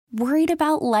Worried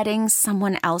about letting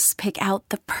someone else pick out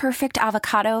the perfect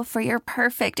avocado for your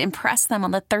perfect impress them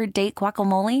on the third date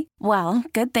guacamole? Well,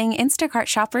 good thing Instacart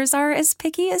shoppers are as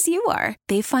picky as you are.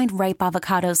 They find ripe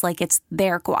avocados like it's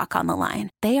their guac on the line.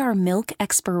 They are milk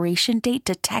expiration date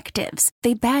detectives.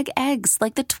 They bag eggs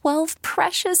like the 12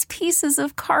 precious pieces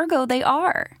of cargo they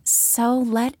are. So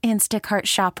let Instacart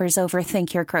shoppers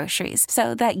overthink your groceries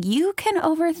so that you can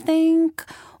overthink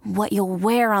what you'll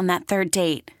wear on that third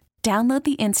date. Download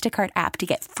the Instacart app to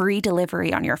get free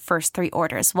delivery on your first 3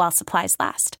 orders while supplies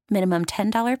last. Minimum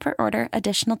 $10 per order.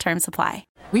 Additional terms apply.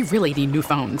 We really need new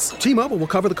phones. T-Mobile will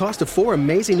cover the cost of 4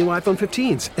 amazing new iPhone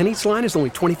 15s, and each line is only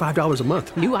 $25 a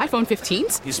month. New iPhone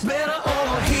 15s? It's better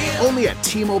over here. Only at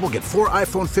T-Mobile, get 4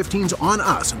 iPhone 15s on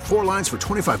us and 4 lines for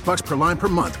 $25 per line per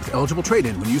month with eligible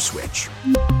trade-in when you switch.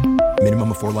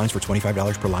 Minimum of 4 lines for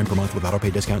 $25 per line per month with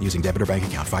autopay discount using debit or bank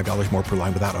account. $5 more per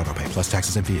line without autopay, plus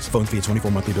taxes and fees. Phone fee at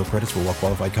 24 monthly bill credits for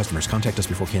well-qualified customers. Contact us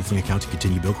before canceling account to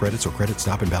continue bill credits or credit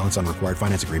stop and balance on required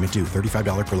finance agreement due.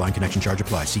 $35 per line connection charge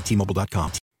applies. See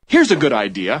T-Mobile.com. Here's a good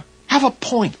idea. Have a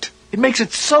point. It makes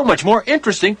it so much more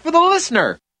interesting for the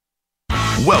listener.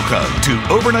 Welcome to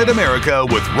Overnight America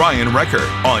with Ryan Recker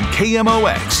on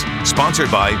KMOX. Sponsored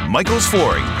by Michael's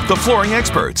Flooring, the flooring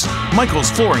experts.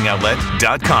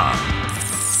 Michael'sFlooringOutlet.com.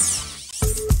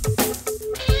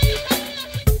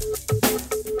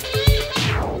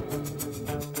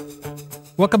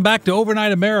 Welcome back to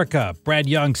Overnight America. Brad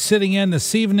Young sitting in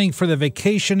this evening for the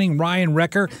vacationing Ryan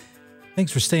Recker.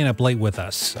 Thanks for staying up late with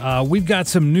us. We've got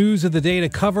some news of the day to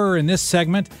cover in this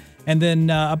segment. And then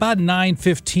about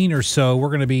 9:15 or so, we're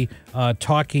going to be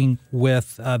talking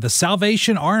with the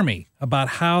Salvation Army about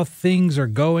how things are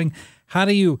going. How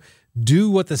do you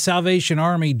do what the Salvation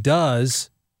Army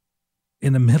does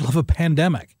in the middle of a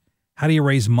pandemic? How do you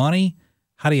raise money?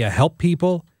 How do you help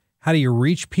people? How do you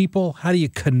reach people? How do you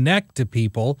connect to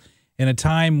people in a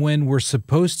time when we're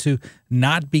supposed to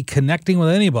not be connecting with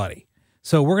anybody?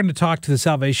 So we're going to talk to the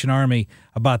Salvation Army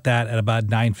about that at about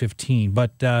 9:15.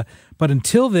 But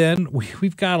until then,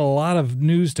 we've got a lot of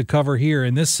news to cover here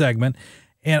in this segment.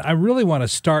 And I really want to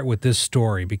start with this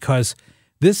story because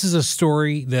this is a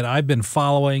story that I've been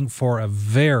following for a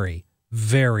very,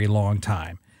 very long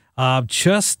time.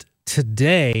 Just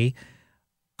today,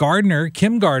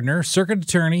 Kim Gardner, Circuit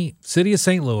Attorney, City of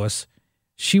St. Louis,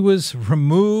 she was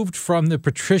removed from the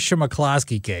Patricia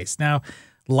McCloskey case. Now,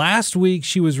 last week,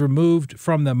 she was removed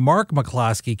from the Mark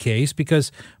McCloskey case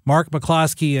because Mark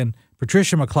McCloskey and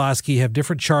Patricia McCloskey have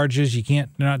different charges. They're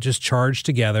not just charged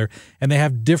together, and they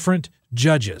have different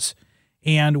judges.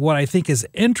 And what I think is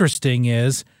interesting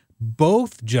is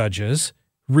both judges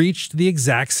reached the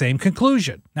exact same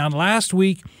conclusion. Now, last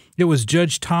week, it was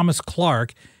Judge Thomas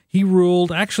Clark. He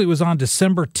ruled, actually it was on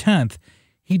December 10th,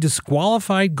 he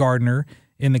disqualified Gardner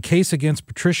in the case against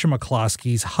Patricia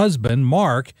McCloskey's husband,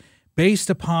 Mark, based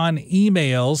upon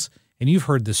emails, and you've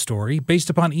heard this story, based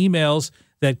upon emails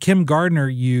that Kim Gardner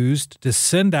used to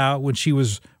send out when she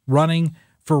was running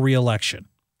for re-election.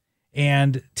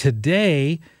 And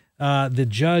today, the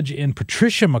judge in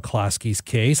Patricia McCloskey's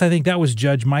case, I think that was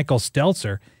Judge Michael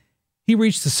Stelzer, he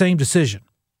reached the same decision.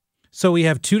 So we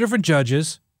have two different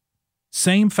judges,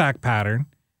 same fact pattern,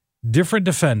 different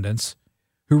defendants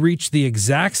who reached the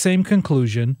exact same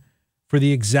conclusion for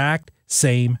the exact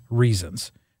same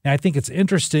reasons. And I think it's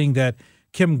interesting that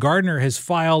Kim Gardner has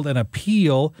filed an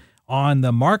appeal on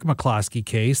the Mark McCloskey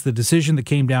case, the decision that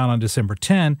came down on December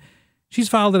 10. She's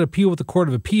filed an appeal with the Court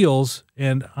of Appeals,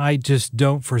 and I just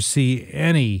don't foresee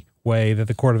any way that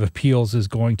the Court of Appeals is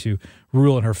going to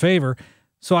rule in her favor.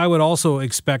 So I would also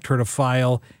expect her to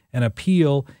file an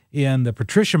appeal in the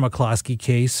Patricia McCloskey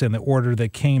case and the order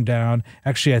that came down.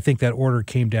 Actually, I think that order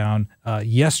came down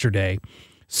yesterday.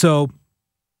 So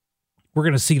we're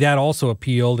going to see that also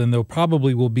appealed, and there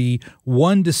probably will be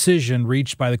one decision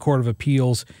reached by the Court of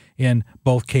Appeals in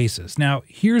both cases. Now,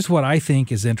 here's what I think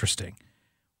is interesting.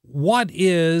 What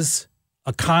is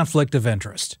a conflict of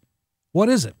interest? What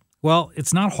is it? Well,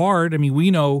 it's not hard. I mean,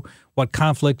 we know what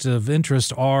conflicts of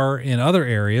interest are in other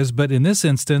areas, but in this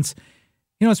instance,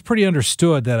 it's pretty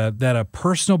understood that a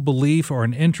personal belief or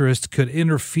an interest could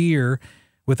interfere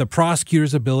with a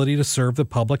prosecutor's ability to serve the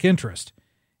public interest.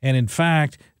 And in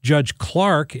fact, Judge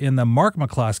Clark in the Mark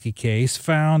McCloskey case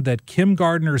found that Kim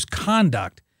Gardner's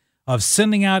conduct of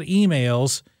sending out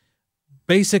emails,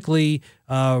 basically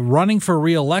running for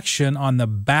re-election on the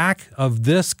back of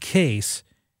this case,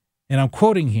 and I'm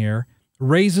quoting here,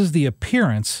 raises the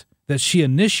appearance that she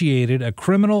initiated a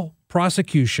criminal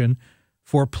prosecution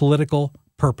for political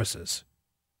purposes.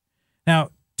 Now,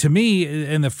 to me,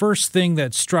 and the first thing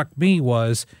that struck me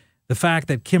was The fact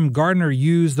that Kim Gardner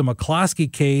used the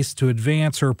McCloskey case to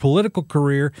advance her political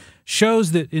career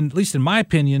shows that, at least in my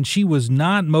opinion, she was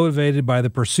not motivated by the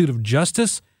pursuit of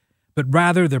justice, but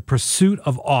rather the pursuit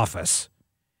of office.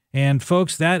 And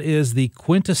folks, that is the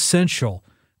quintessential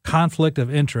conflict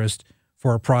of interest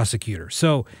for a prosecutor.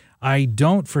 So I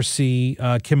don't foresee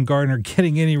Kim Gardner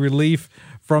getting any relief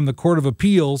from the Court of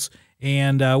Appeals,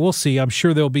 and we'll see. I'm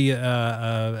sure there'll be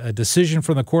a decision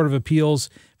from the Court of Appeals.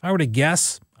 If I were to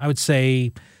guess, I would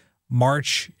say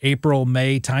March, April,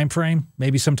 May timeframe,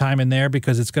 maybe sometime in there,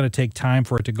 because it's going to take time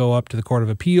for it to go up to the Court of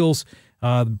Appeals.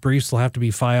 The briefs will have to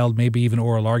be filed, maybe even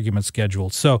oral arguments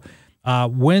scheduled. So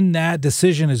when that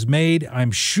decision is made, I'm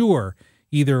sure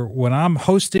either when I'm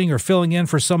hosting or filling in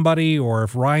for somebody, or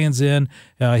if Ryan's in,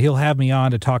 he'll have me on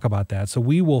to talk about that. So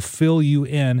we will fill you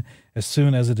in as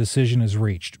soon as a decision is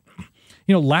reached.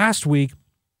 You know, last week,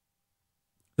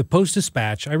 the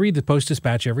Post-Dispatch, I read the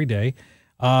Post-Dispatch every day.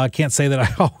 Can't say that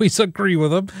I always agree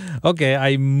with them. Okay,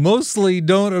 I mostly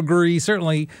don't agree,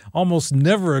 certainly almost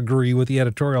never agree with the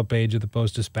editorial page of the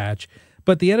Post-Dispatch.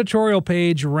 But the editorial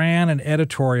page ran an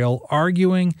editorial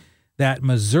arguing that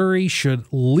Missouri should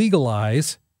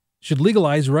legalize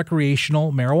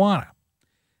recreational marijuana.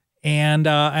 And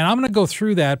I'm going to go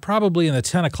through that probably in the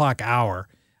 10 o'clock hour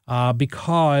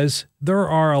because there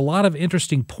are a lot of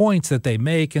interesting points that they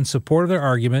make in support of their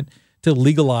argument to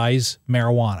legalize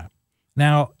marijuana.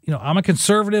 Now, you know, I'm a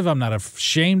conservative. I'm not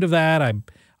ashamed of that.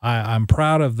 I'm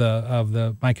proud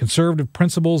of my conservative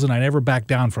principles, and I never back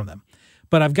down from them.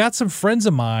 But I've got some friends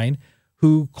of mine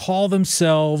who call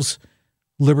themselves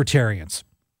libertarians.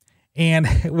 And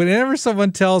whenever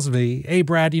someone tells me, hey,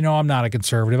 Brad, you know, I'm not a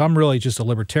conservative, I'm really just a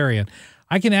libertarian,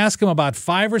 I can ask them about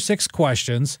 5 or 6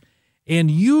 questions. And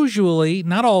usually,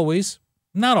 not always,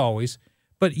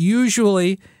 but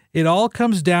usually it all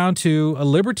comes down to a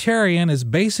libertarian is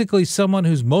basically someone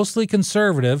who's mostly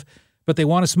conservative, but they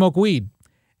want to smoke weed.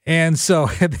 And so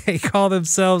they call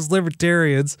themselves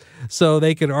libertarians so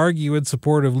they can argue in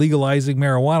support of legalizing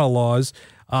marijuana laws.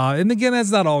 And again,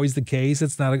 that's not always the case.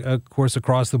 It's not, of course,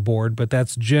 across the board, but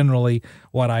that's generally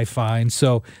what I find.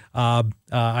 So I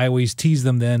always tease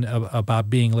them then about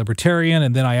being libertarian.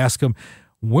 And then I ask them,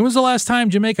 when was the last time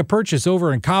did you make a purchase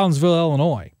over in Collinsville,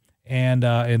 Illinois? And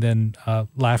then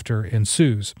laughter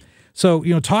ensues. So,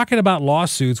 you know, talking about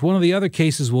lawsuits, one of the other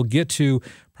cases we'll get to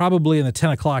probably in the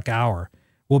 10 o'clock hour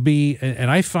will be, and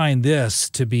I find this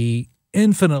to be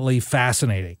infinitely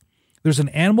fascinating. There's an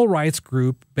animal rights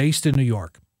group based in New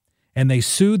York, and they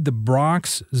sued the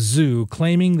Bronx Zoo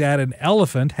claiming that an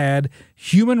elephant had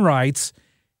human rights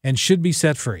and should be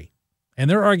set free. And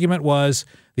their argument was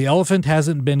the elephant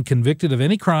hasn't been convicted of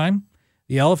any crime.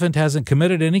 The elephant hasn't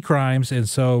committed any crimes, and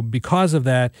so because of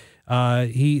that,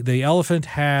 the elephant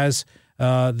has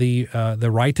the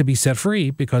right to be set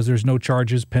free because there's no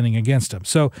charges pending against him.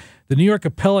 So the New York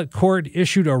Appellate Court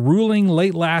issued a ruling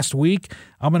late last week.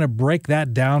 I'm going to break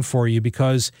that down for you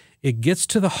because it gets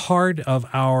to the heart of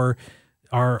our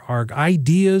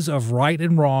ideas of right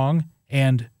and wrong,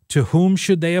 and to whom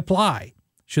should they apply?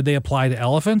 Should they apply to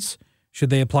elephants? Should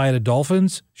they apply to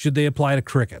dolphins? Should they apply to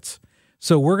crickets?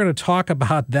 So we're going to talk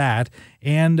about that.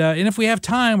 And if we have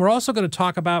time, we're also going to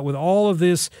talk about, with all of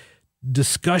this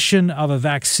discussion of a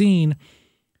vaccine,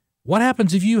 what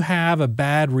happens if you have a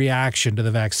bad reaction to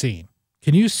the vaccine?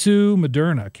 Can you sue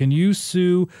Moderna? Can you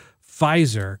sue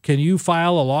Pfizer? Can you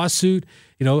file a lawsuit?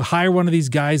 You know, hire one of these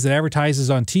guys that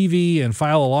advertises on TV and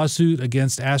file a lawsuit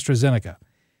against AstraZeneca?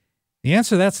 The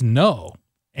answer to that's no.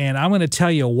 And I'm going to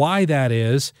tell you why that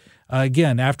is,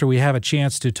 again, after we have a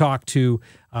chance to talk to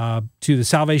the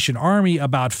Salvation Army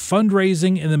about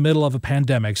fundraising in the middle of a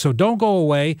pandemic. So don't go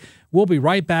away. We'll be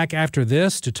right back after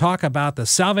this to talk about the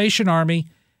Salvation Army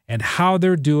and how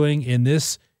they're doing in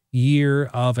this year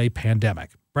of a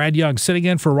pandemic. Brad Young sitting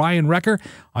in for Ryan Recker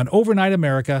on Overnight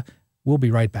America. We'll be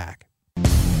right back.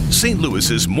 St.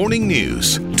 Louis's Morning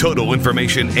News. Total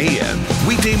Information AM.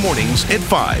 Weekday mornings at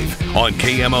 5 on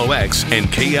KMOX and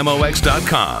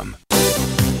KMOX.com.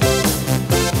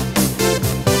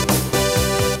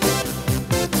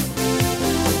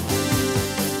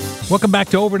 Welcome back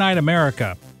to Overnight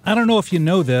America. I don't know if you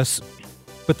know this,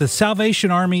 but the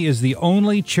Salvation Army is the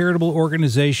only charitable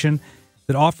organization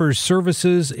that offers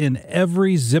services in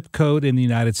every zip code in the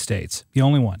United States. The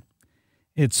only one.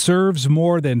 It serves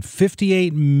more than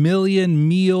 58 million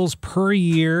meals per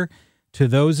year to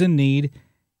those in need,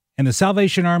 and the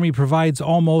Salvation Army provides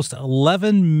almost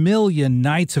 11 million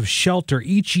nights of shelter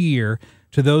each year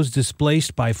to those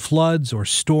displaced by floods or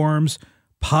storms,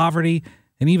 poverty,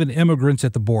 and even immigrants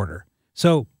at the border.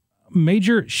 So,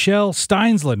 Major Shel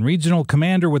Steinsland, Regional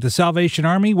Commander with the Salvation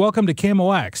Army, welcome to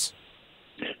KMOX.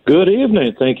 Good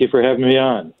evening. Thank you for having me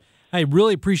on. I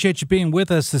really appreciate you being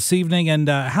with us this evening. And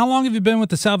how long have you been with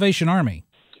the Salvation Army?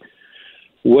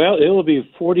 Well, it will be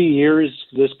 40 years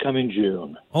this coming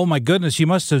June. Oh, my goodness. You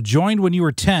must have joined when you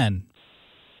were 10.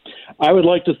 I would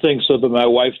like to think so, but my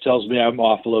wife tells me I'm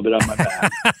off a little bit on my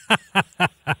math.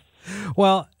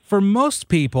 Well, for most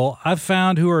people, I've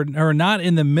found who are not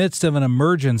in the midst of an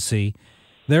emergency,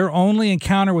 their only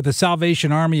encounter with the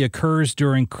Salvation Army occurs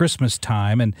during Christmas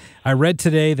time. And I read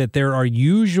today that there are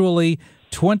usually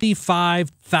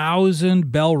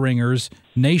 25,000 bell ringers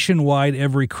nationwide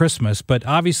every Christmas. But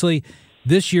obviously,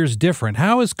 this year's different.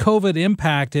 How has COVID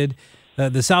impacted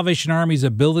the Salvation Army's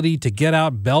ability to get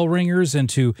out bell ringers and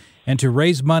to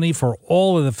raise money for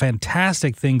all of the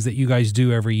fantastic things that you guys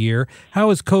do every year? How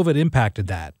has COVID impacted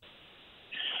that?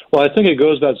 Well, I think it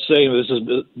goes without saying this has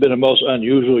been a most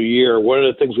unusual year. One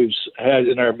of the things we've had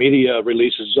in our media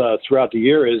releases throughout the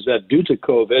year is that due to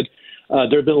COVID,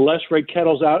 there have been less red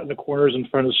kettles out in the corners in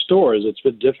front of stores. It's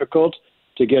been difficult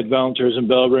to get volunteers and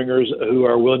bell ringers who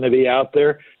are willing to be out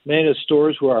there. Many of the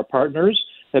stores who are our partners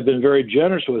have been very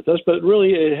generous with us, but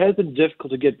really it has been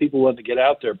difficult to get people willing to get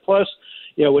out there. Plus,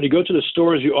 when you go to the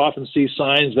stores, you often see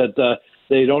signs that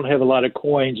they don't have a lot of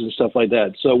coins and stuff like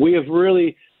that. So we have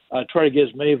really tried to get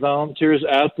as many volunteers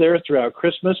out there throughout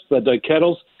Christmas, but the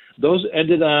kettles, those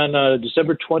ended on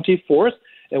December 24th,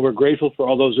 and we're grateful for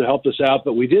all those who helped us out.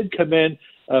 But we did come in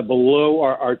below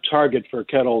our target for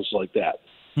kettles like that.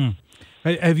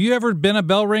 Have you ever been a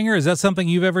bell ringer? Is that something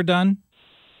you've ever done?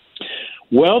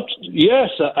 Well, yes.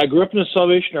 I grew up in the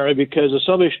Salvation Army because the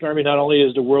Salvation Army not only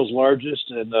is the world's largest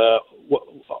and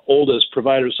oldest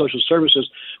provider of social services,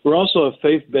 we're also a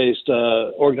faith-based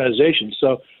organization.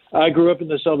 So I grew up in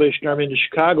the Salvation Army in the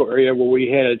Chicago area where we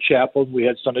had a chapel, we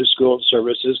had Sunday school and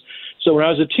services. So when I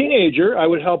was a teenager, I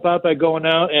would help out by going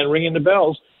out and ringing the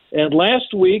bells. And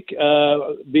last week,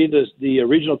 being the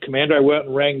regional commander, I went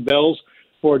and rang bells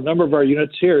for a number of our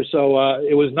units here. So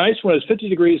it was nice when it was 50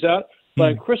 degrees out. But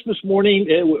on Christmas morning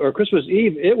or Christmas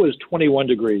Eve, it was 21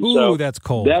 degrees. Ooh, so that's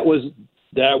cold. That was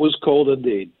cold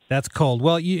indeed. That's cold.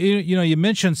 Well, you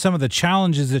mentioned some of the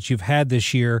challenges that you've had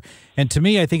this year, and to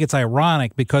me, I think it's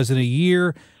ironic because in a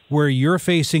year where you're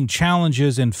facing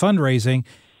challenges in fundraising,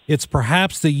 it's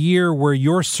perhaps the year where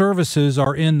your services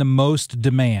are in the most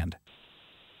demand.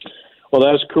 Well,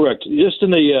 that's correct. Just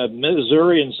in the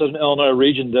Missouri and Southern Illinois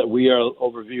region that we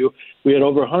overview, we had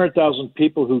over 100,000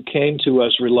 people who came to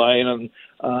us relying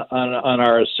on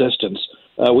our assistance.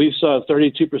 We saw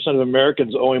 32% of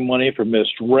Americans owing money for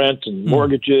missed rent and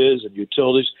mortgages and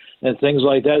utilities and things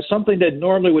like that, something that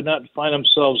normally would not find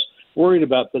themselves worried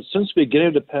about. But since the beginning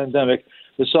of the pandemic,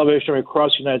 the Salvation Army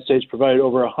across the United States provided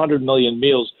over 100 million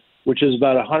meals, which is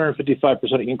about a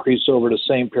 155% increase over the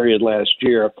same period last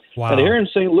year. Wow. And here in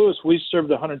St. Louis, we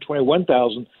served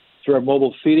 121,000 through our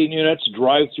mobile feeding units,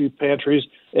 drive-through pantries,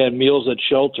 and meals at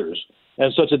shelters.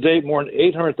 And so to date, more than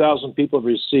 800,000 people have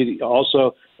received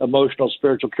also emotional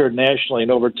spiritual care nationally,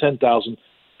 and over 10,000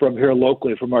 from here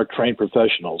locally from our trained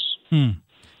professionals.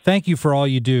 Thank you for all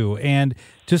you do. And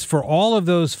just for all of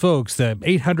those folks, the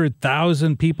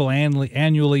 800,000 people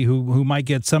annually who might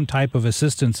get some type of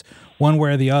assistance one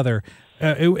way or the other,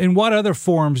 in what other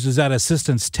forms does that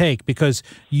assistance take? Because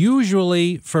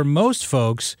usually for most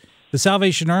folks, the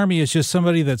Salvation Army is just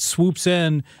somebody that swoops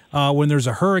in when there's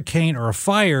a hurricane or a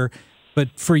fire.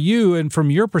 But for you and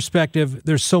from your perspective,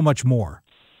 there's so much more.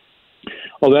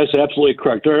 Well, that's absolutely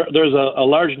correct. There's a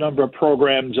large number of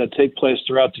programs that take place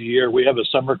throughout the year. We have a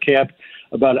summer camp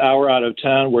about an hour out of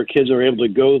town where kids are able to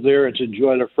go there and to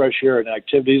enjoy the fresh air and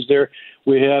activities there.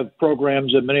 We have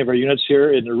programs at many of our units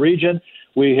here in the region.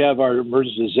 We have our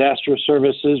emergency disaster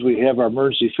services. We have our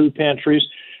emergency food pantries.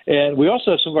 And we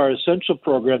also have some of our essential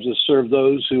programs that serve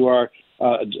those who are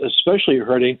especially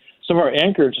hurting. Some of our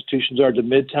anchor institutions are the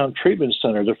Midtown Treatment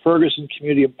Center, the Ferguson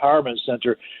Community Empowerment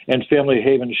Center, and Family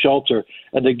Haven Shelter.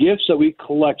 And the gifts that we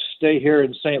collect stay here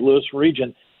in St. Louis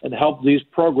region and help these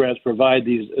programs provide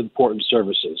these important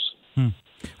services.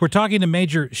 We're talking to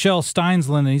Major Shel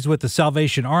Steinsland, and he's with the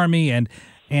Salvation Army, and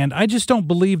I just don't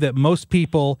believe that most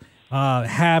people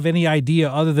have any idea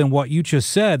other than what you just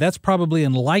said. That's probably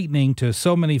enlightening to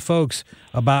so many folks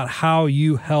about how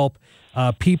you help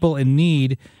people in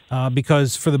need,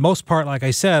 because for the most part, like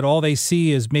I said, all they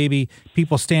see is maybe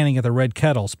people standing at the red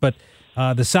kettles. But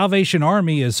the Salvation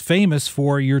Army is famous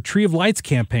for your Tree of Lights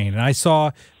campaign, and I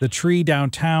saw the tree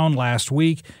downtown last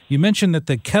week. You mentioned that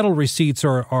the kettle receipts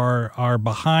are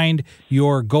behind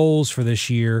your goals for this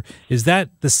year. Is that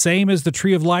the same as the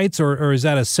Tree of Lights, or is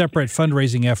that a separate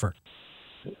fundraising effort?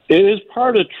 It is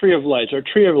part of Tree of Lights. Our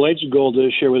Tree of Lights goal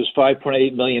this year was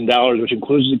 $5.8 million, which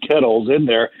includes the kettles in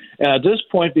there. And at this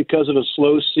point, because of a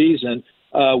slow season,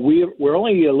 we're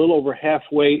only a little over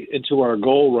halfway into our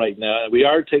goal right now. We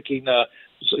are accepting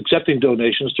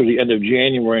donations through the end of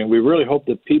January, and we really hope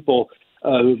that people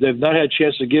who they've not had a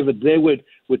chance to give it, they would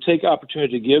take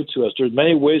opportunity to give to us. There's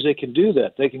many ways they can do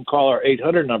that. They can call our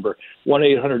 800 number,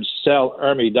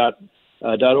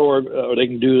 1-800-SAL-ARMY.org, or they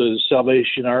can do the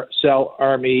Sal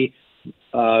Army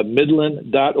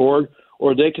Midland.org,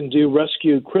 or they can do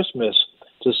Rescue Christmas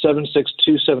to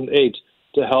 76278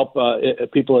 to help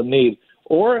people in need.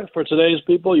 Or for today's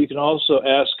people, you can also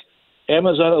ask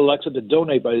Amazon Alexa to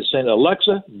donate by saying,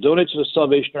 Alexa, donate to the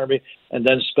Salvation Army, and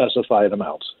then specify an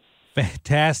amount.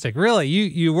 Fantastic. Really?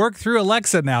 You work through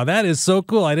Alexa now. That is so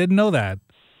cool. I didn't know that.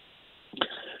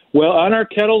 Well, on our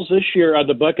kettles this year, on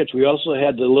the buckets, we also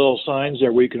had the little signs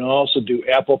there where you can also do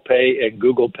Apple Pay and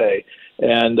Google Pay.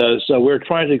 And so we're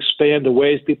trying to expand the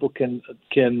ways people can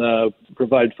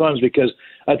provide funds, because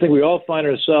I think we all find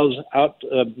ourselves out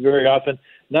very often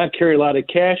not carry a lot of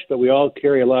cash, but we all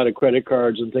carry a lot of credit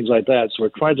cards and things like that. So we're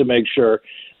trying to make sure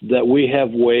that we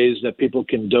have ways that people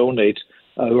can donate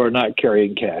who are not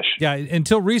carrying cash. Yeah,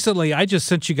 until recently, I just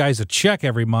sent you guys a check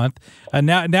every month.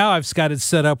 Now I've got it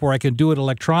set up where I can do it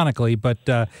electronically, but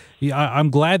I'm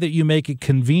glad that you make it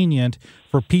convenient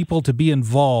for people to be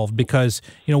involved, because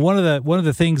one of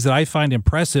the things that I find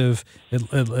impressive,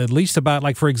 at least about,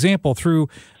 like, for example, through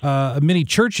many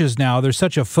churches now, there's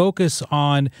such a focus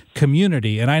on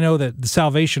community, and I know that the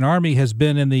Salvation Army has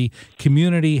been in the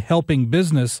community helping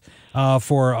business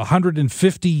for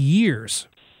 150 years.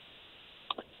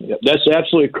 Yeah, that's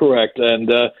absolutely correct, and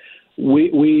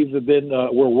we're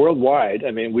worldwide.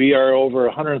 I mean, we are over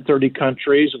 130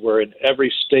 countries. We're in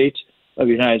every state of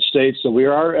the United States, so we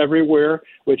are everywhere,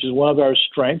 which is one of our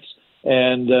strengths.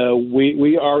 And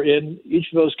we are in each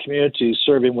of those communities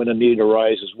serving when a need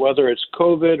arises, whether it's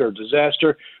COVID or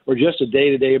disaster or just a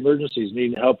day-to-day emergencies,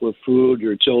 needing help with food,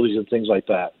 utilities, and things like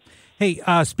that. Hey,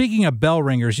 speaking of bell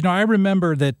ringers, I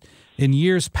remember that in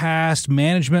years past,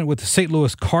 management with the St.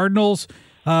 Louis Cardinals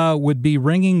would be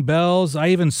ringing bells. I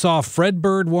even saw Fred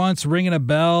Bird once ringing a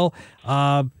bell.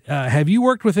 Have you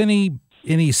worked with any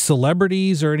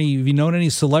celebrities, or have you known any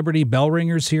celebrity bell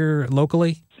ringers here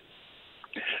locally?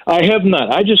 I have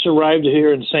not. I just arrived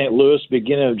here in St. Louis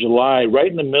beginning of July, right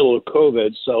in the middle of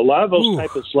COVID. So a lot of those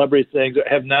type of celebrity things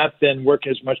have not been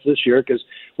working as much this year, because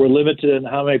we're limited in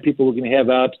how many people we can have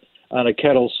out on a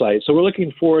kettle site. So we're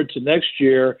looking forward to next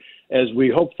year, as we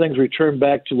hope things return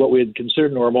back to what we had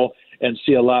considered normal, and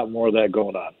see a lot more of that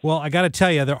going on. Well, I got to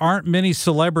tell you, there aren't many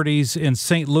celebrities in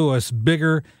St. Louis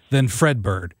bigger than Fred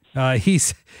Bird.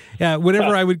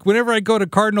 Whenever I go to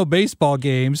Cardinal baseball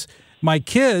games, my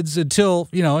kids, until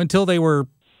they were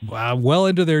well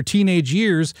into their teenage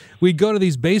years, we'd go to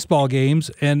these baseball games,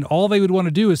 and all they would want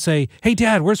to do is say, "Hey,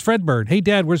 Dad, where's Fred Bird? Hey,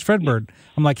 Dad, where's Fred Bird?"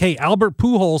 I'm like, "Hey, Albert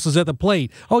Pujols is at the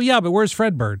plate." "Oh, yeah, but where's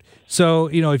Fred Bird?" So,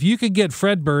 if you could get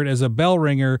Fred Bird as a bell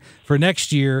ringer for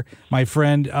next year, my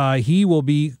friend, he will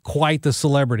be quite the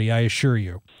celebrity, I assure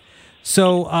you.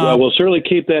 So, we'll certainly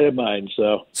keep that in mind.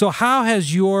 So how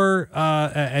has your,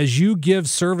 as you give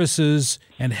services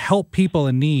and help people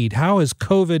in need, how has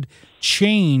COVID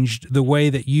changed the way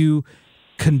that you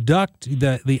conduct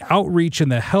the outreach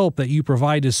and the help that you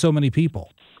provide to so many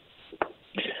people?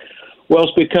 Well,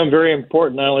 it's become very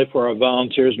important, not only for our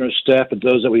volunteers and our staff, but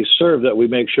those that we serve, that we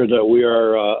make sure that we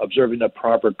are observing the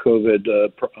proper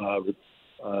COVID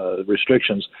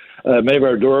restrictions. Many of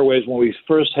our doorways, when we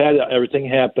first had everything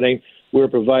happening, we were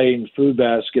providing food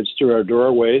baskets through our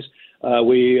doorways.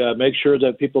 We make sure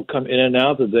that people come in and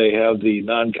out, that they have the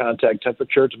non-contact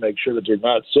temperature to make sure that they're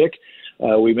not sick.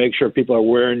 We make sure people are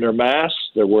wearing their masks,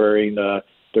 they're wearing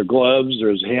their gloves,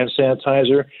 there's hand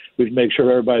sanitizer. We make sure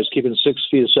everybody's keeping 6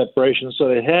 feet of separation. So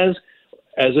it has,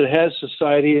 as it has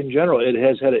society in general, it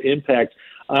has had an impact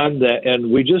on that.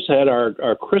 And we just had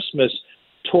our Christmas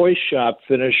toy shop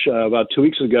finish about 2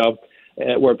 weeks ago,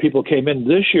 where people came in.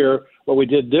 This year, what we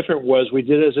did different was we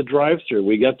did it as a drive-through.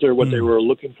 We got there what they were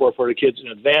looking for the kids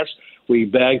in advance. We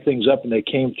bagged things up, and they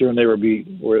came through, and they were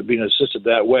being assisted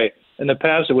that way. In the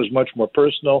past, it was much more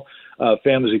personal.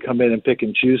 Families would come in and pick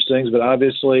and choose things, but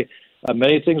obviously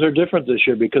many things are different this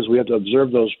year, because we have to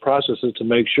observe those processes to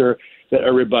make sure that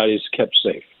everybody's kept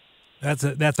safe.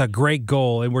 That's a great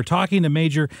goal. And we're talking to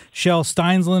Major Shel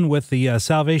Steinsland with the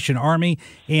Salvation Army.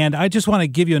 And I just want to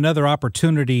give you another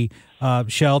opportunity,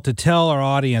 Shel, to tell our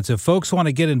audience, if folks want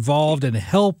to get involved and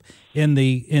help in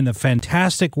the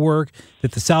fantastic work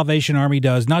that the Salvation Army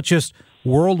does, not just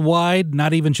worldwide,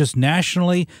 not even just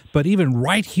nationally, but even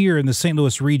right here in the St.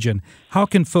 Louis region, how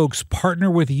can folks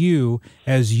partner with you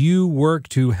as you work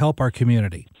to help our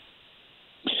community?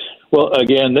 Well,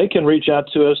 again, they can reach out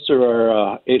to us through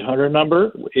our 800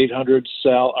 number,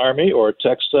 800-SAL-ARMY, or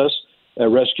text us at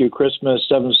Rescue Christmas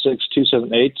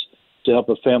 76278 to help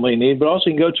a family in need. But also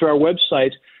you can go to our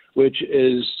website, which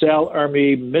is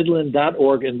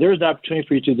salarmymidland.org, and there's an opportunity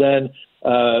for you to then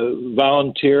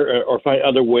volunteer or find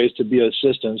other ways to be of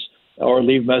assistance or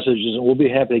leave messages, and we'll be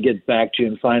happy to get back to you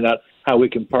and find out how we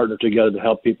can partner together to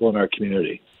help people in our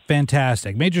community.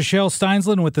 Fantastic. Major Shell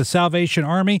Steinsland with the Salvation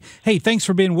Army. Hey, thanks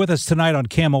for being with us tonight on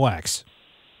KMOX.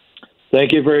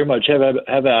 Thank you very much. Have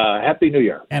a Happy New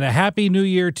Year. And a Happy New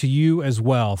Year to you as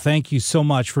well. Thank you so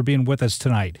much for being with us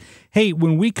tonight. Hey,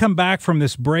 when we come back from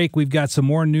this break, we've got some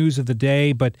more news of the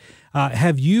day, but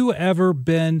have you ever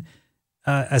been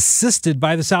assisted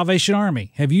by the Salvation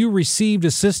Army? Have you received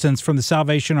assistance from the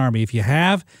Salvation Army? If you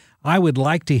have, I would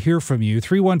like to hear from you.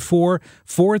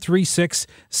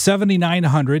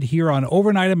 314-436-7900 here on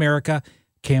Overnight America,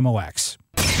 KMOX.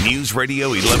 News Radio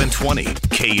 1120,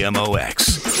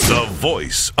 KMOX, the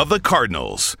voice of the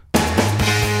Cardinals.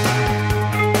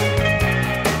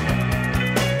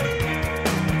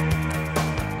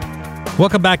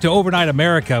 Welcome back to Overnight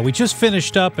America. We just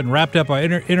finished up and wrapped up our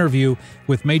interview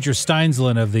with Major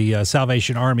Steinsland of the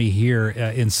Salvation Army here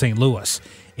in St. Louis.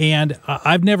 And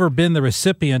I've never been the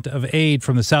recipient of aid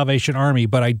from the Salvation Army,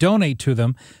 but I donate to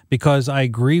them because I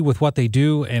agree with what they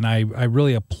do, and I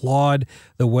really applaud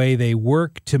the way they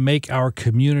work to make our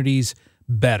communities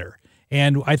better.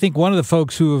 And I think one of the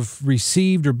folks who have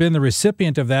received or been the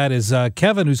recipient of that is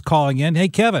Kevin, who's calling in. Hey,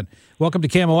 Kevin, welcome to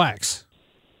KMOX.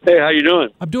 Hey, how you doing?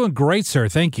 I'm doing great, sir.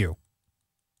 Thank you.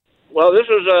 Well, this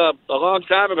was a long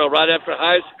time ago, right after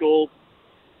high school.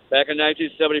 Back in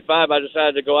 1975, I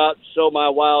decided to go out and sow my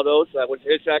wild oats. I went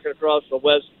hitchhiking across the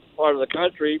west part of the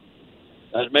country.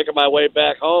 I was making my way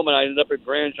back home, and I ended up in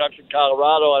Grand Junction,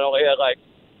 Colorado. I only had like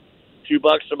 $2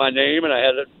 to my name, and I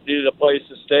needed a place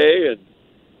to stay, and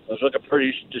I was looking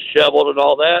pretty disheveled and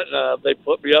all that. And, they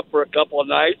put me up for a couple of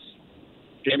nights,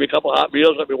 gave me a couple of hot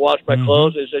meals, let me wash my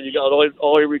clothes. They said,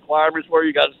 all your requirements were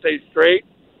you got to stay straight,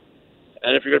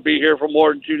 and if you're going to be here for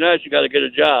more than 2 nights, you got to get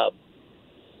a job.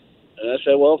 And I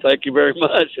said, well, thank you very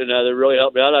much. And they really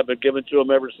helped me out. I've been giving to them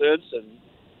ever since. And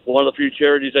one of the few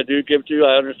charities I do give to,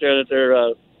 I understand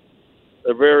that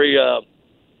they're very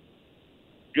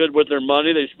good with their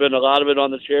money. They spend a lot of it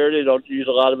on the charity. They don't use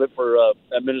a lot of it for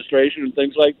administration and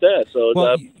things like that. So,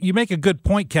 well, you make a good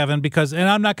point, Kevin, because, and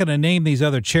I'm not going to name these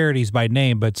other charities by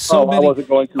name, but many. I wasn't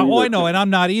going to. I know, and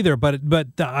I'm not either. But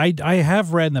I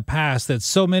have read in the past that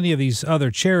so many of these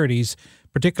other charities,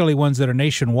 particularly ones that are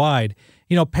nationwide,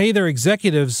 pay their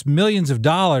executives millions of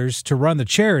dollars to run the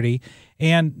charity,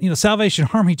 and Salvation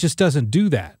Army just doesn't do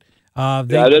that.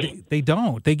 They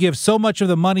don't. They give so much of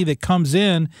the money that comes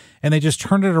in, and they just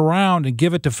turn it around and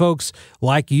give it to folks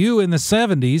like you in the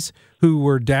 70s who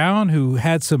were down, who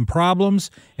had some problems,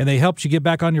 and they helped you get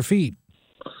back on your feet.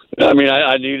 I mean,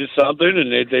 I needed something, and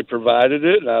they provided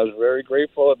it, and I was very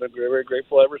grateful. I've been very, very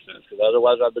grateful ever since, because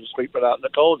otherwise I've been sleeping out in the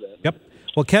cold then. Yep.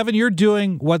 Well, Kevin, you're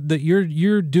doing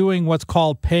you're doing what's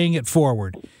called paying it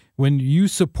forward. When you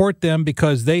support them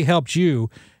because they helped you,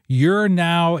 you're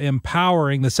now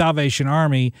empowering the Salvation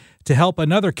Army to help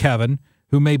another Kevin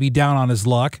who may be down on his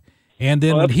luck, and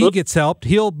then when he gets helped,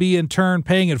 he'll be in turn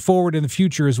paying it forward in the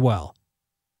future as well.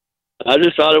 I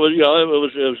just thought it was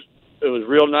it was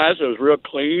real nice. It was real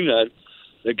clean.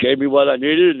 They gave me what I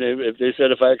needed, and if they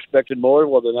said if I expected more,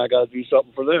 well, then I got to do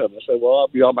something for them. I said, well, I'll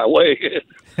be on my way.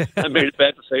 I made it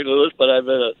back to St. Louis, but I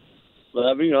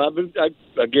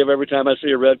give every time I see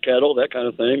a red kettle, that kind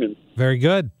of thing. And very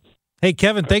good. Hey,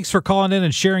 Kevin, thanks for calling in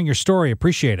and sharing your story.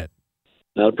 Appreciate it.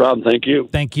 Not a problem. Thank you.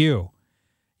 Thank you.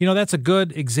 That's a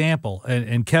good example.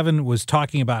 And Kevin was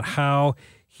talking about how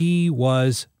he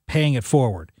was paying it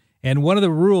forward. And one of the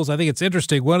rules, I think it's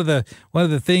interesting, one of the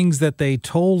things that they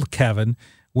told Kevin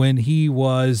when he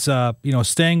was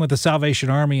staying with the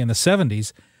Salvation Army in the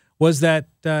 70s was that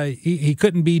he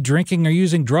couldn't be drinking or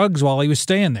using drugs while he was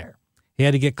staying there. He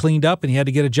had to get cleaned up and he had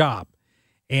to get a job.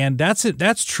 And that's it.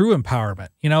 That's true empowerment.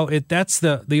 That's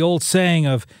the old saying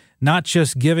of not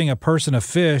just giving a person a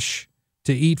fish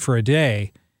to eat for a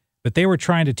day, but they were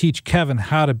trying to teach Kevin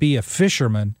how to be a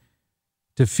fisherman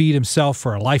to feed himself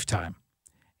for a lifetime.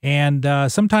 And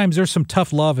sometimes there's some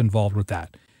tough love involved with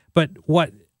that. But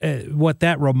what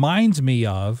that reminds me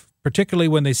of, particularly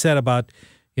when they said about,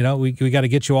 we got to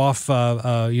get you off,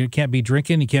 you can't be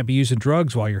drinking, you can't be using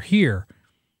drugs while you're here.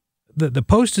 The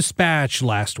Post-Dispatch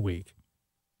last week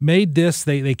made this,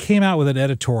 they came out with an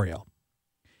editorial.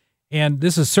 And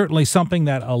this is certainly something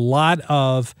that a lot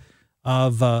of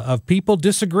people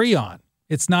disagree on.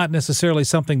 It's not necessarily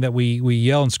something that we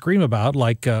yell and scream about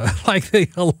like the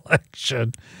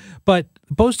election. But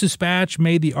the Post-Dispatch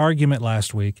made the argument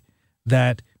last week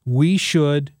that we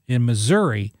should, in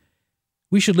Missouri,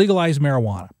 we should legalize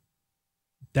marijuana.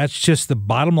 That's just the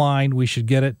bottom line. We should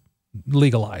get it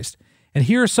legalized. And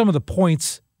here are some of the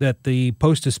points that the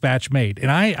Post-Dispatch made. And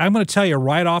I'm going to tell you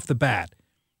right off the bat,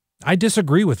 I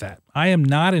disagree with that. I am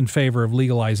not in favor of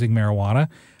legalizing marijuana.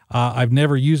 I've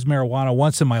never used marijuana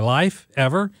once in my life,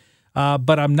 ever,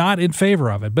 but I'm not in favor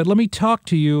of it. But let me talk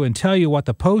to you and tell you what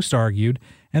the Post argued,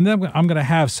 and then I'm going to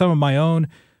have some of my own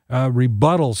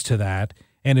rebuttals to that.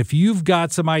 And if you've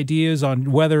got some ideas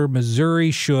on whether Missouri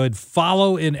should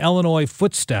follow in Illinois'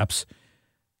 footsteps,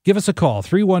 give us a call,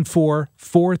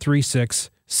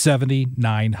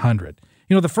 314-436-7900.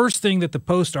 You know, the first thing that the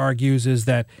Post argues is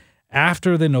that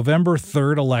after the November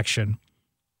 3rd election,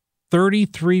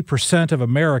 33% of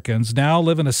Americans now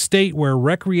live in a state where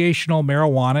recreational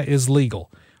marijuana is legal.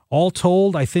 All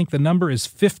told, I think the number is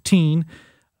 15.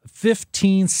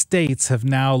 15 states have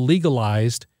now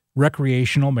legalized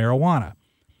recreational marijuana.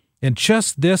 In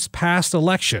just this past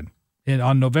election,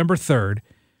 on November 3rd,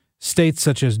 states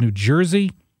such as New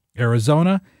Jersey,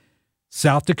 Arizona,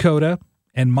 South Dakota,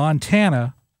 and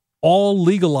Montana all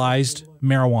legalized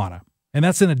marijuana. And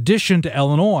that's in addition to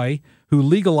Illinois, who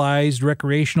legalized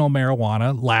recreational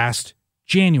marijuana last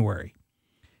January.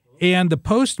 And the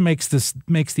Post makes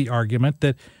the argument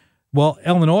that, well,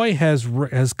 Illinois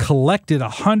has collected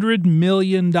 $100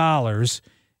 million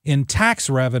in tax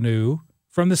revenue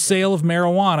from the sale of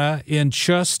marijuana in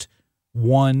just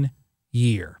 1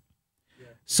 year.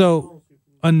 So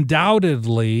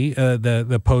undoubtedly,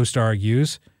 the Post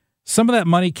argues, some of that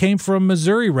money came from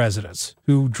Missouri residents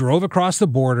who drove across the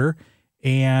border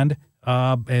and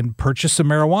purchased some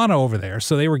marijuana over there.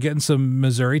 So they were getting some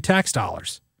Missouri tax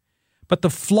dollars. But the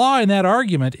flaw in that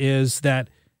argument is that,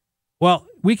 well,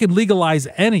 we can legalize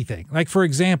anything. Like, for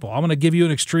example, I'm going to give you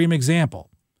an extreme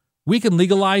example. We can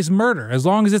legalize murder. As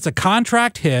long as it's a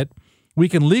contract hit, we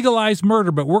can legalize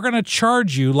murder, but we're going to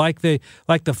charge you like the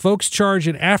folks charge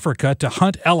in Africa to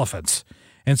hunt elephants.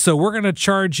 And so we're going to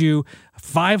charge you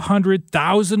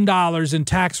 $500,000 in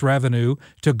tax revenue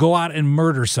to go out and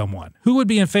murder someone. Who would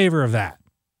be in favor of that?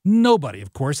 Nobody,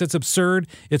 of course. It's absurd.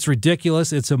 It's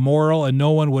ridiculous. It's immoral, and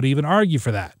no one would even argue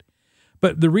for that.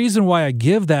 But the reason why I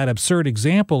give that absurd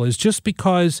example is just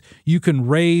because you can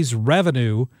raise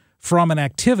revenue from an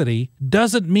activity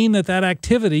doesn't mean that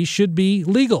activity should be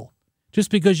legal,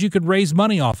 just because you could raise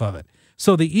money off of it.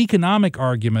 So the economic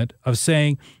argument of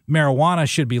saying marijuana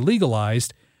should be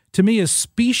legalized, to me, is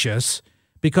specious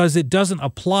because it doesn't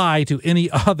apply to any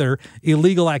other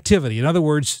illegal activity. In other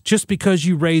words, just because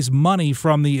you raise money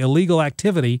from the illegal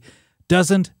activity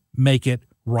doesn't make it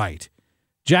right.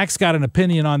 Jack's got an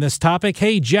opinion on this topic.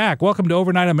 Hey, Jack, welcome to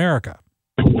Overnight America.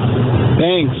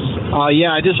 Thanks.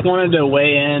 I just wanted to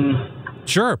weigh in.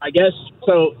 Sure. I guess,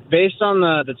 so based on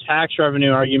the tax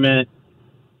revenue argument,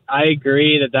 I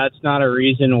agree that that's not a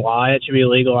reason why it should be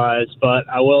legalized, but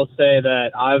I will say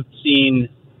that I've seen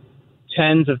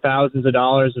tens of thousands of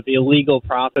dollars of illegal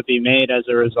profit be made as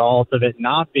a result of it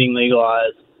not being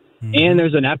legalized. Mm-hmm. And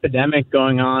there's an epidemic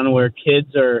going on where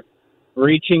kids are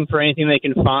reaching for anything they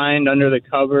can find under the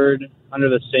cupboard, under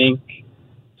the sink,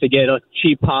 to get a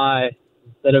cheap high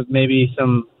instead of maybe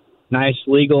some nice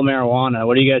legal marijuana.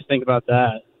 What do you guys think about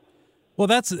that? Well,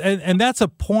 that's a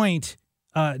point,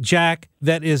 Jack,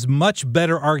 that is much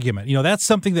better argument. You know, that's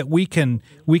something that we can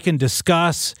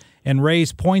discuss and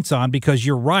raise points on, because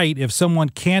you're right. If someone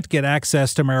can't get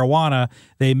access to marijuana,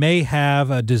 they may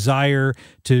have a desire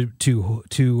to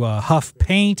huff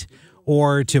paint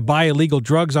or to buy illegal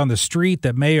drugs on the street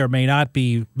that may or may not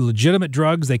be legitimate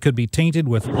drugs. They could be tainted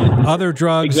with other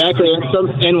drugs. Exactly.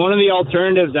 And one of the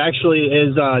alternatives actually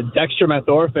is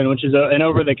dextromethorphan, which is an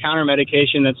over-the-counter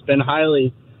medication that's been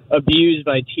highly abused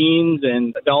by teens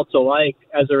and adults alike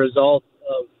as a result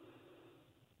of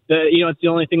it's the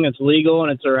only thing that's legal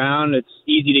and it's around. It's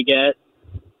easy to get,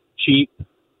 cheap.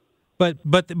 But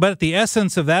the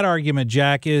essence of that argument,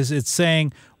 Jack, is it's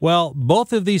saying, well,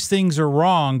 both of these things are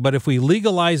wrong, but if we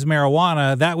legalize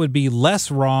marijuana, that would be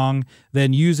less wrong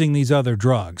than using these other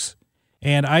drugs.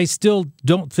 And I still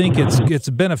don't think it's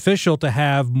beneficial to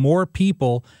have more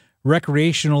people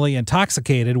recreationally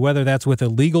intoxicated, whether that's with a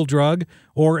legal drug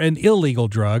or an illegal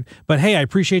drug. But hey, I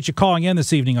appreciate you calling in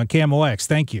this evening on KMOX.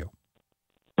 Thank you.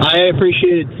 I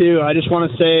appreciate it too. I just want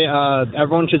to say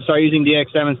everyone should start using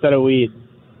DXM instead of weed.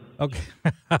 Okay.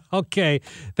 Okay.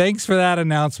 Thanks for that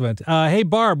announcement. Hey,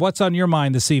 Barb, what's on your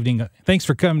mind this evening? Thanks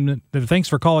for calling in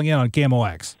on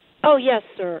KMOX. Oh, yes,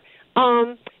 sir.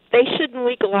 they shouldn't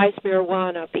legalize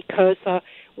marijuana because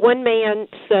one man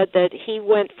said that he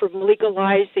went from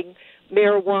legalizing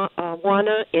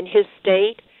marijuana in his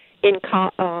state, in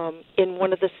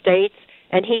one of the states,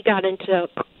 and he got into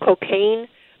cocaine,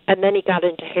 and then he got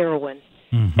into heroin.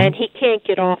 Mm-hmm. And he can't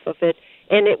get off of it.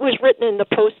 And it was written in the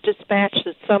Post-Dispatch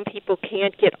that some people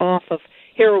can't get off of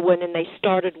heroin, and they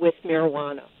started with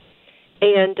marijuana.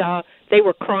 And they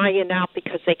were crying out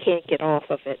because they can't get off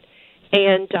of it.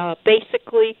 And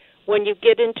basically, when you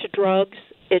get into drugs,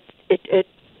 it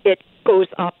goes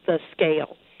up the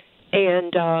scale,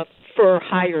 and for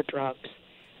higher drugs,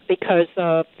 because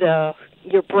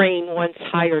your brain wants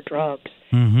higher drugs.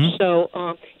 Mm-hmm. So,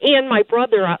 and my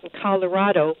brother out in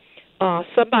Colorado,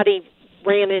 somebody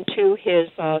ran into his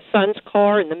son's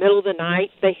car in the middle of the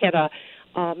night. They had a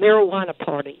marijuana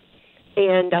party,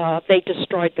 and they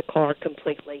destroyed the car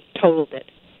completely, totaled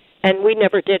it. And we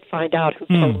never did find out who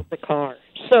totaled the car.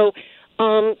 So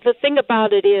the thing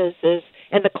about it is,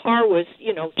 and the car was,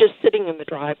 just sitting in the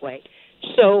driveway.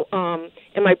 So,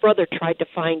 and my brother tried to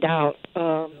find out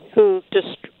who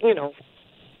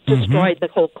destroyed the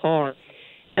whole car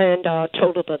and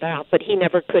totaled it out, but he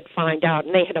never could find out,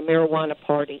 and they had a marijuana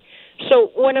party.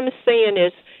 So what I'm saying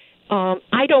is, I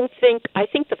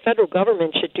think the federal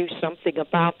government should do something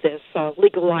about this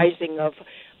legalizing of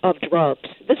drugs.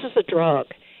 This is a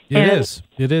drug.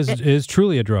 It is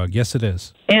truly a drug. Yes, it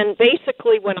is. And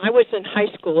basically, when I was in high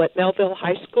school at Melville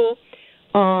High School,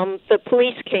 the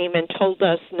police came and told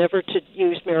us never to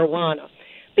use marijuana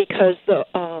because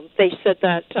they said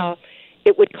that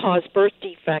it would cause birth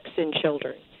defects in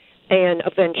children, and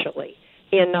eventually,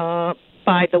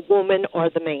 by the woman or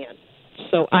the man.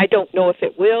 So I don't know if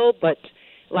it will, but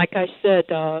like I said,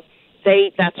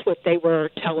 that's what they were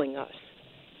telling us.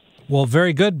 Well,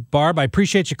 very good, Barb. I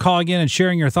appreciate you calling in and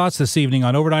sharing your thoughts this evening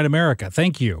on Overnight America.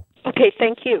 Thank you. Okay,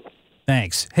 thank you.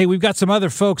 Thanks. Hey, we've got some other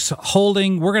folks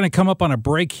holding. We're going to come up on a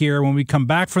break here. When we come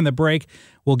back from the break,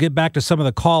 we'll get back to some of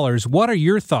the callers. What are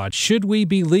your thoughts? Should we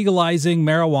be legalizing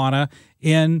marijuana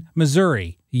in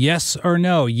Missouri? Yes or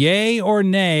no? Yay or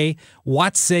nay?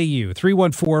 What say you?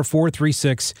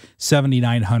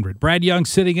 314-436-7900. Brad Young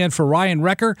sitting in for Ryan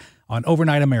Wrecker on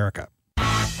Overnight America.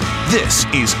 This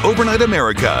is Overnight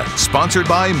America, sponsored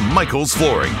by Michael's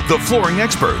Flooring, the flooring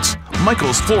experts.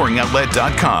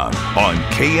 MichaelsFlooringOutlet.com on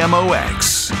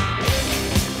KMOX.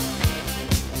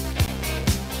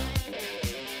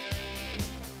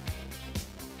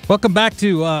 Welcome back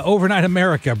to Overnight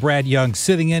America. Brad Young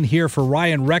sitting in here for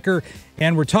Ryan Wrecker,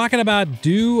 and we're talking about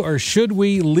do or should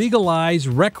we legalize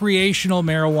recreational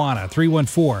marijuana?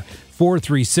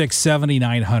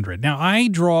 314-436-7900. Now, I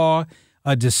draw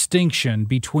a distinction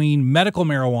between medical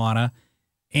marijuana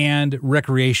and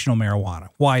recreational marijuana.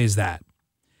 Why is that?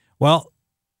 Well,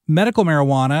 medical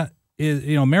marijuana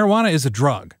is a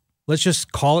drug. Let's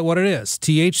just call it what it is.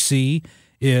 THC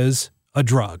is a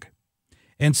drug.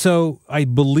 And so I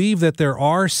believe that there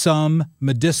are some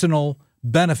medicinal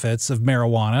benefits of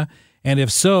marijuana. And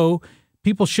if so,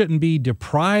 people shouldn't be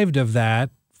deprived of that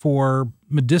for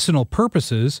medicinal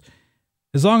purposes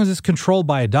as long as it's controlled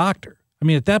by a doctor. I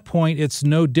mean, at that point, it's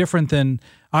no different than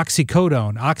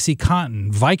oxycodone,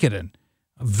 OxyContin, Vicodin,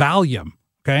 Valium.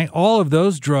 Okay, all of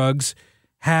those drugs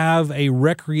have a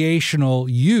recreational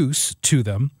use to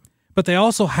them, but they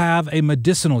also have a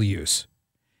medicinal use.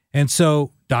 And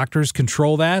so doctors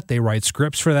control that. They write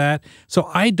scripts for that. So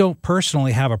I don't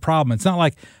personally have a problem. It's not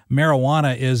like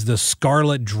marijuana is the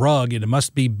scarlet drug and it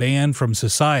must be banned from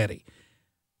society.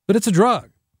 But it's a drug.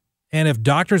 And if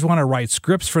doctors want to write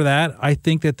scripts for that, I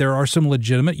think that there are some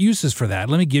legitimate uses for that.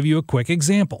 Let me give you a quick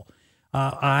example.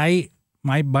 My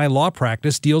law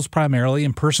practice deals primarily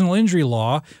in personal injury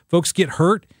law. Folks get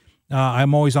hurt.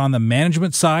 I'm always on the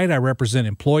management side. I represent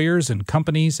employers and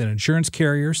companies and insurance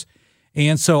carriers.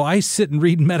 And so I sit and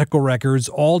read medical records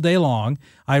all day long.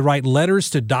 I write letters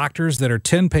to doctors that are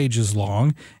 10 pages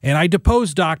long, and I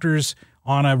depose doctors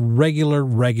on a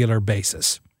regular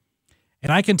basis.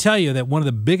 And I can tell you that one of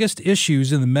the biggest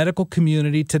issues in the medical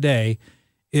community today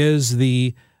is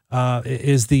the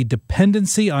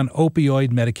dependency on opioid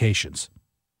medications.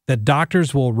 That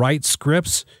doctors will write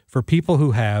scripts for people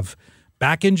who have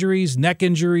back injuries, neck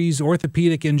injuries,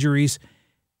 orthopedic injuries,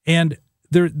 and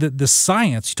the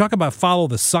science. You talk about follow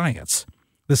the science.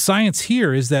 The science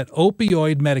here is that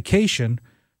opioid medication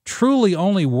truly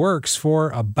only works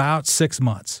for about 6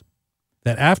 months.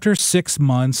 That after 6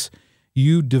 months,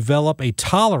 you develop a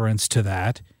tolerance to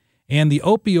that, and the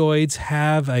opioids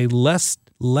have a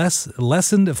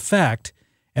lessened effect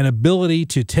and ability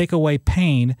to take away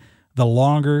pain the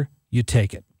longer you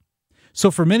take it.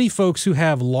 So for many folks who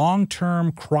have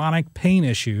long-term chronic pain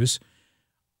issues,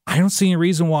 I don't see any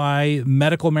reason why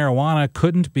medical marijuana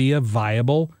couldn't be a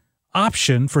viable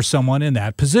option for someone in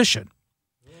that position.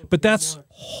 But that's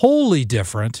wholly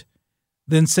different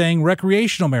than saying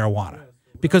recreational marijuana.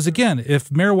 Because again, if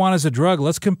marijuana is a drug,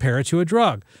 let's compare it to a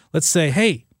drug. Let's say,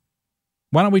 hey,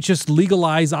 why don't we just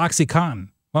legalize OxyContin?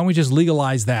 Why don't we just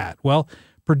legalize that? Well,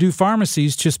 Purdue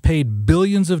Pharmacies just paid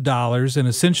billions of dollars and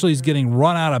essentially is getting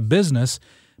run out of business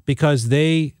because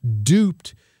they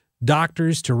duped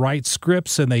doctors to write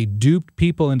scripts and they duped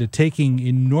people into taking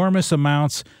enormous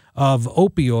amounts of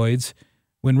opioids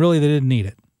when really they didn't need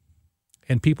it.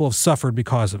 And people have suffered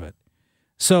because of it.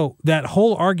 So that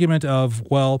whole argument of,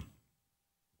 well,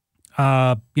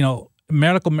 marijuana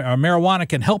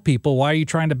can help people. Why are you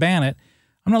trying to ban it?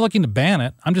 I'm not looking to ban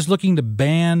it. I'm just looking to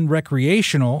ban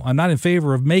recreational. I'm not in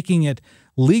favor of making it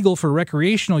legal for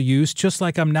recreational use, just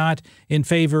like I'm not in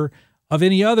favor of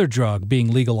any other drug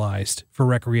being legalized for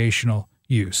recreational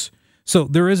use. So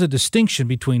there is a distinction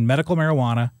between medical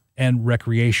marijuana and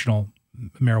recreational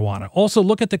marijuana. Also,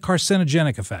 look at the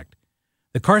carcinogenic effect.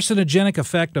 The carcinogenic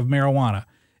effect of marijuana,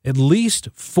 at least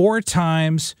 4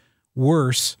 times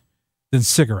worse than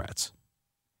cigarettes.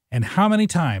 And how many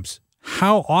times,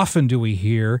 how often do we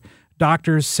hear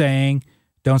doctors saying,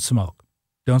 don't smoke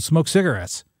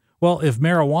cigarettes? Well, if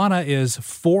marijuana is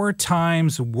 4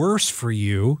 times worse for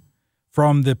you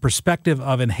from the perspective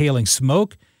of inhaling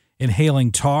smoke,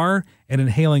 inhaling tar, and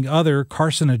inhaling other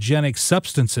carcinogenic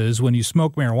substances when you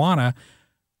smoke marijuana,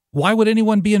 why would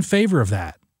anyone be in favor of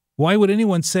that? Why would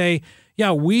anyone say,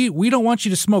 yeah, we don't want you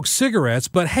to smoke cigarettes,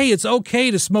 but hey, it's okay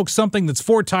to smoke something that's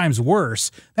 4 times worse.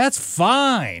 That's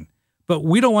fine, but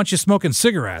we don't want you smoking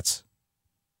cigarettes.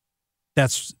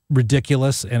 That's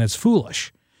ridiculous and it's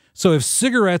foolish. So if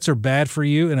cigarettes are bad for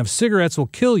you and if cigarettes will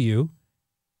kill you,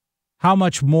 how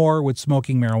much more would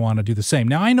smoking marijuana do the same?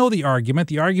 Now, I know the argument.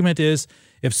 The argument is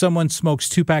if someone smokes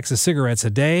 2 packs of cigarettes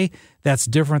a day, that's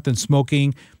different than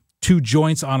smoking 2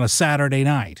 joints on a Saturday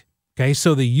night. Okay,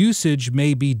 so the usage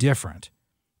may be different,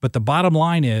 but the bottom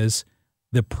line is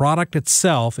the product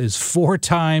itself is 4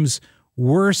 times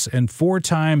worse and 4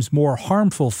 times more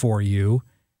harmful for you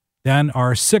than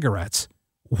are cigarettes.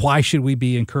 Why should we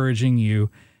be encouraging you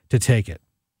to take it?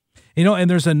 And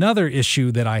there's another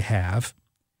issue that I have.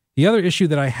 The other issue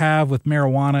that I have with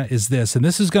marijuana is this, and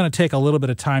this is going to take a little bit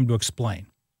of time to explain.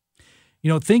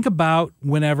 Think about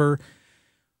whenever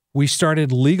we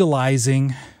started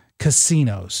legalizing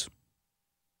casinos.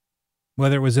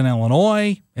 Whether it was in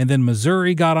Illinois and then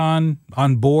Missouri got on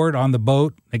board on the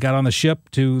boat, they got on the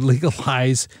ship to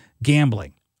legalize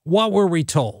gambling. What were we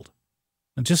told?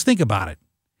 And just think about it.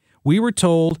 We were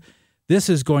told this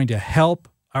is going to help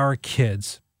our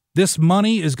kids. This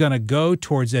money is going to go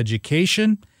towards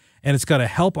education, and it's going to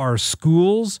help our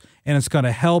schools, and it's going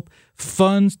to help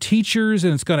fund teachers,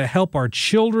 and it's going to help our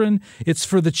children. It's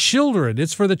for the children.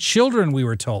 It's for the children, we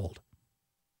were told.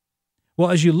 Well,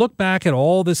 as you look back at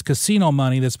all this casino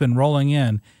money that's been rolling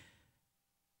in,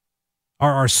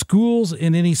 are our schools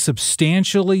in any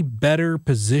substantially better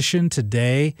position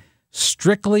today,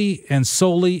 strictly and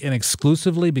solely and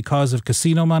exclusively because of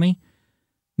casino money?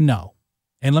 No.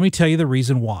 And let me tell you the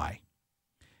reason why.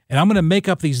 And I'm going to make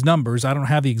up these numbers. I don't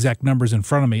have the exact numbers in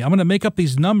front of me. I'm going to make up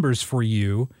these numbers for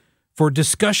you for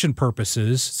discussion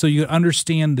purposes so you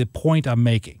understand the point I'm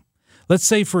making. Let's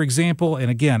say, for example, and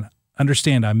again,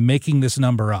 understand I'm making this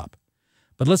number up.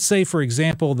 But let's say, for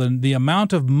example, the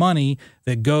amount of money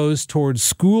that goes towards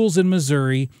schools in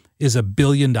Missouri is $1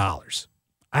 billion.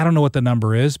 I don't know what the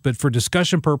number is, but for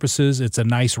discussion purposes, it's a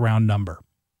nice round number.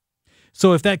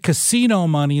 So if that casino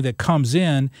money that comes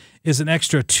in is an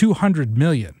extra $200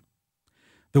 million,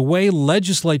 the way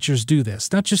legislatures do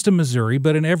this, not just in Missouri,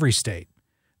 but in every state,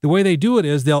 the way they do it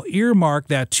is they'll earmark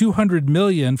that $200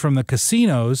 million from the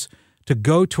casinos to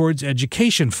go towards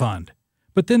education fund.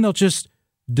 But then they'll just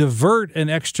divert an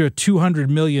extra $200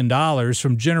 million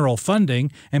from general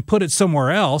funding and put it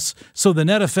somewhere else, so the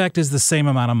net effect is the same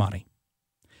amount of money.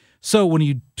 So when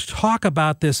you talk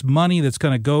about this money that's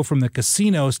going to go from the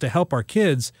casinos to help our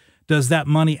kids, does that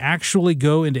money actually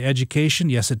go into education?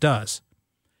 Yes, it does.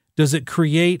 Does it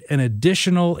create an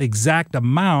additional exact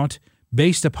amount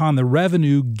based upon the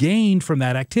revenue gained from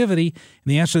that activity?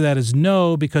 And the answer to that is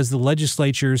no, because the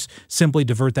legislatures simply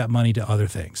divert that money to other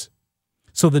things.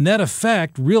 So the net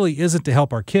effect really isn't to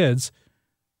help our kids.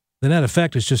 The net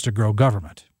effect is just to grow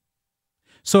government.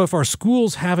 So if our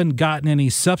schools haven't gotten any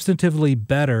substantively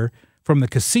better from the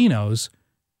casinos,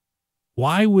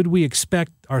 why would we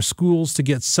expect our schools to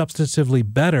get substantively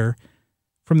better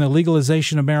from the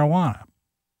legalization of marijuana?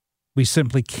 We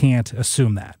simply can't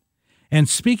assume that. And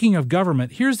speaking of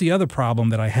government, here's the other problem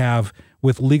that I have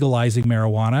with legalizing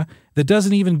marijuana that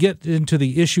doesn't even get into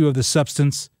the issue of the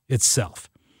substance itself.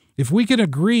 If we can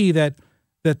agree that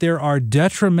there are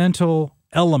detrimental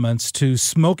elements to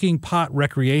smoking pot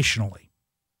recreationally,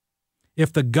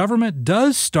 if the government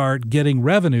does start getting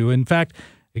revenue, in fact,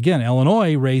 again,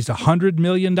 Illinois raised $100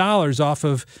 million off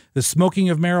of the smoking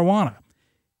of marijuana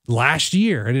last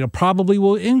year, and it probably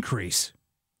will increase.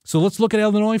 So let's look at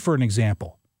Illinois for an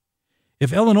example.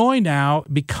 If Illinois now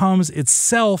becomes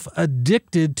itself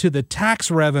addicted to the tax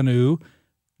revenue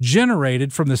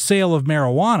generated from the sale of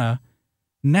marijuana,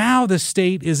 now the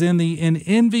state is in the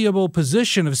enviable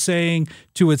position of saying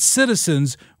to its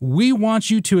citizens, we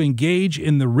want you to engage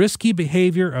in the risky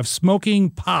behavior of smoking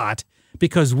pot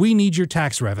because we need your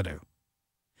tax revenue.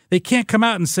 They can't come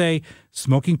out and say,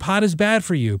 smoking pot is bad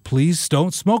for you. Please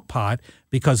don't smoke pot.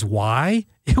 Because why?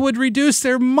 It would reduce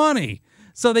their money.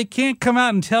 So they can't come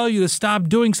out and tell you to stop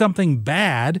doing something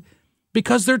bad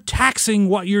because they're taxing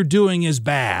what you're doing is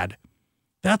bad.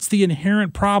 That's the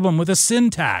inherent problem with a sin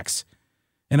tax.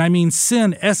 And I mean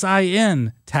sin,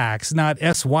 S-I-N tax, not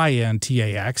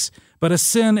S-Y-N-T-A-X, but a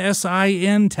sin,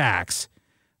 S-I-N tax.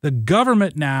 The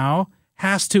government now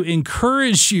has to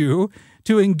encourage you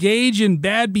to engage in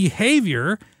bad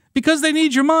behavior because they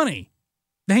need your money.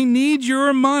 They need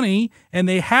your money, and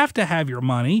they have to have your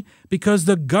money because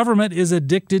the government is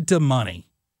addicted to money.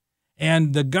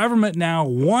 And the government now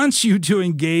wants you to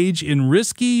engage in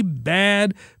risky,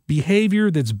 bad behavior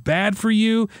that's bad for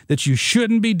you, that you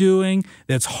shouldn't be doing,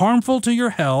 that's harmful to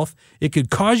your health. It could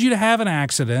cause you to have an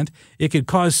accident. It could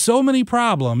cause so many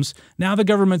problems. Now the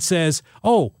government says,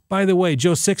 oh, by the way,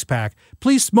 Joe Sixpack,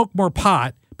 please smoke more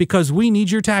pot because we need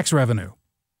your tax revenue.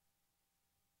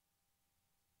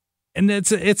 And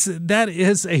that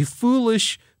is a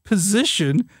foolish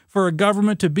position for a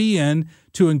government to be in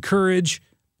to encourage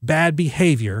bad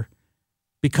behavior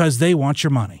because they want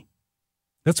your money.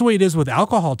 That's the way it is with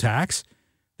alcohol tax.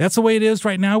 That's the way it is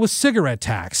right now with cigarette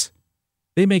tax.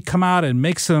 They may come out and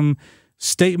make some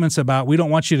statements about we don't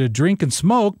want you to drink and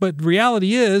smoke, but the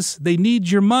reality is they need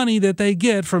your money that they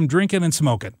get from drinking and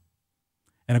smoking.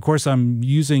 And of course, I'm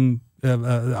saying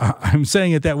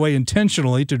it that way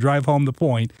intentionally to drive home the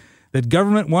point that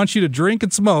government wants you to drink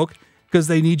and smoke because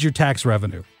they need your tax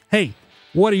revenue. Hey,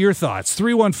 what are your thoughts?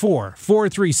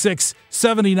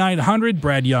 314-436-7900.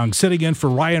 Brad Young sitting in for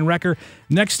Ryan Recker.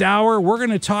 Next hour, we're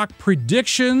going to talk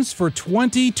predictions for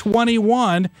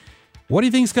 2021. What do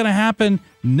you think is going to happen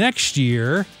next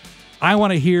year? I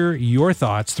want to hear your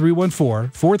thoughts.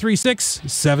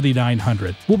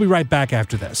 314-436-7900. We'll be right back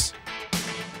after this.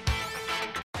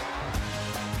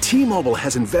 T-Mobile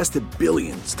has invested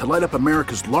billions to light up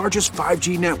America's largest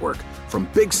 5G network, from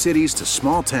big cities to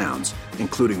small towns,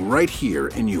 including right here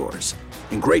in yours.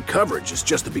 And great coverage is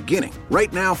just the beginning.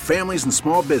 Right now, families and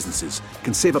small businesses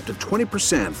can save up to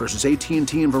 20% versus AT&T and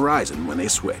Verizon when they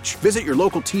switch. Visit your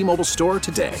local T-Mobile store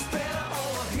today.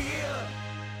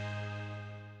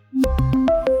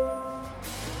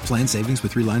 Plan savings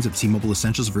with 3 lines of T-Mobile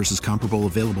Essentials versus comparable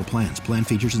available plans. Plan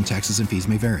features and taxes and fees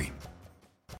may vary.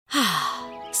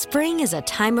 Spring is a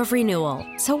time of renewal,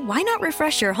 so why not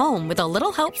refresh your home with a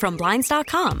little help from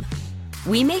Blinds.com?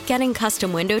 We make getting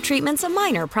custom window treatments a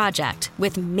minor project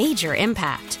with major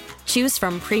impact. Choose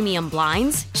from premium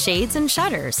blinds, shades, and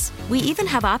shutters. We even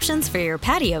have options for your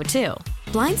patio, too.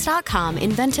 Blinds.com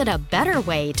invented a better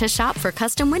way to shop for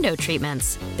custom window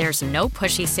treatments. There's no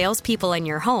pushy salespeople in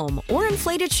your home or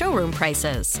inflated showroom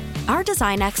prices. Our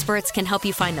design experts can help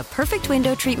you find the perfect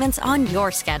window treatments on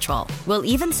your schedule. We'll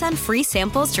even send free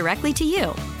samples directly to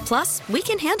you. Plus, we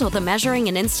can handle the measuring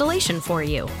and installation for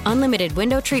you. Unlimited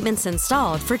window treatments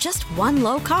installed for just one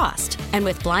low cost. And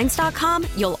with Blinds.com,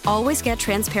 you'll always get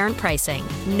transparent pricing.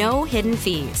 No hidden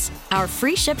fees. Our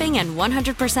free shipping and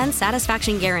 100%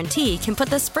 satisfaction guarantee can put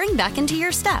the spring back into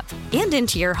your step and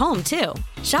into your home, too.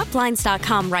 Shop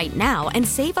Blinds.com right now and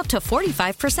save up to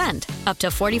 45%. Up to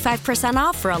 45%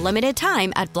 off for a limited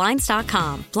time at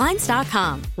Blinds.com.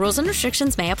 Blinds.com. Rules and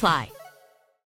restrictions may apply.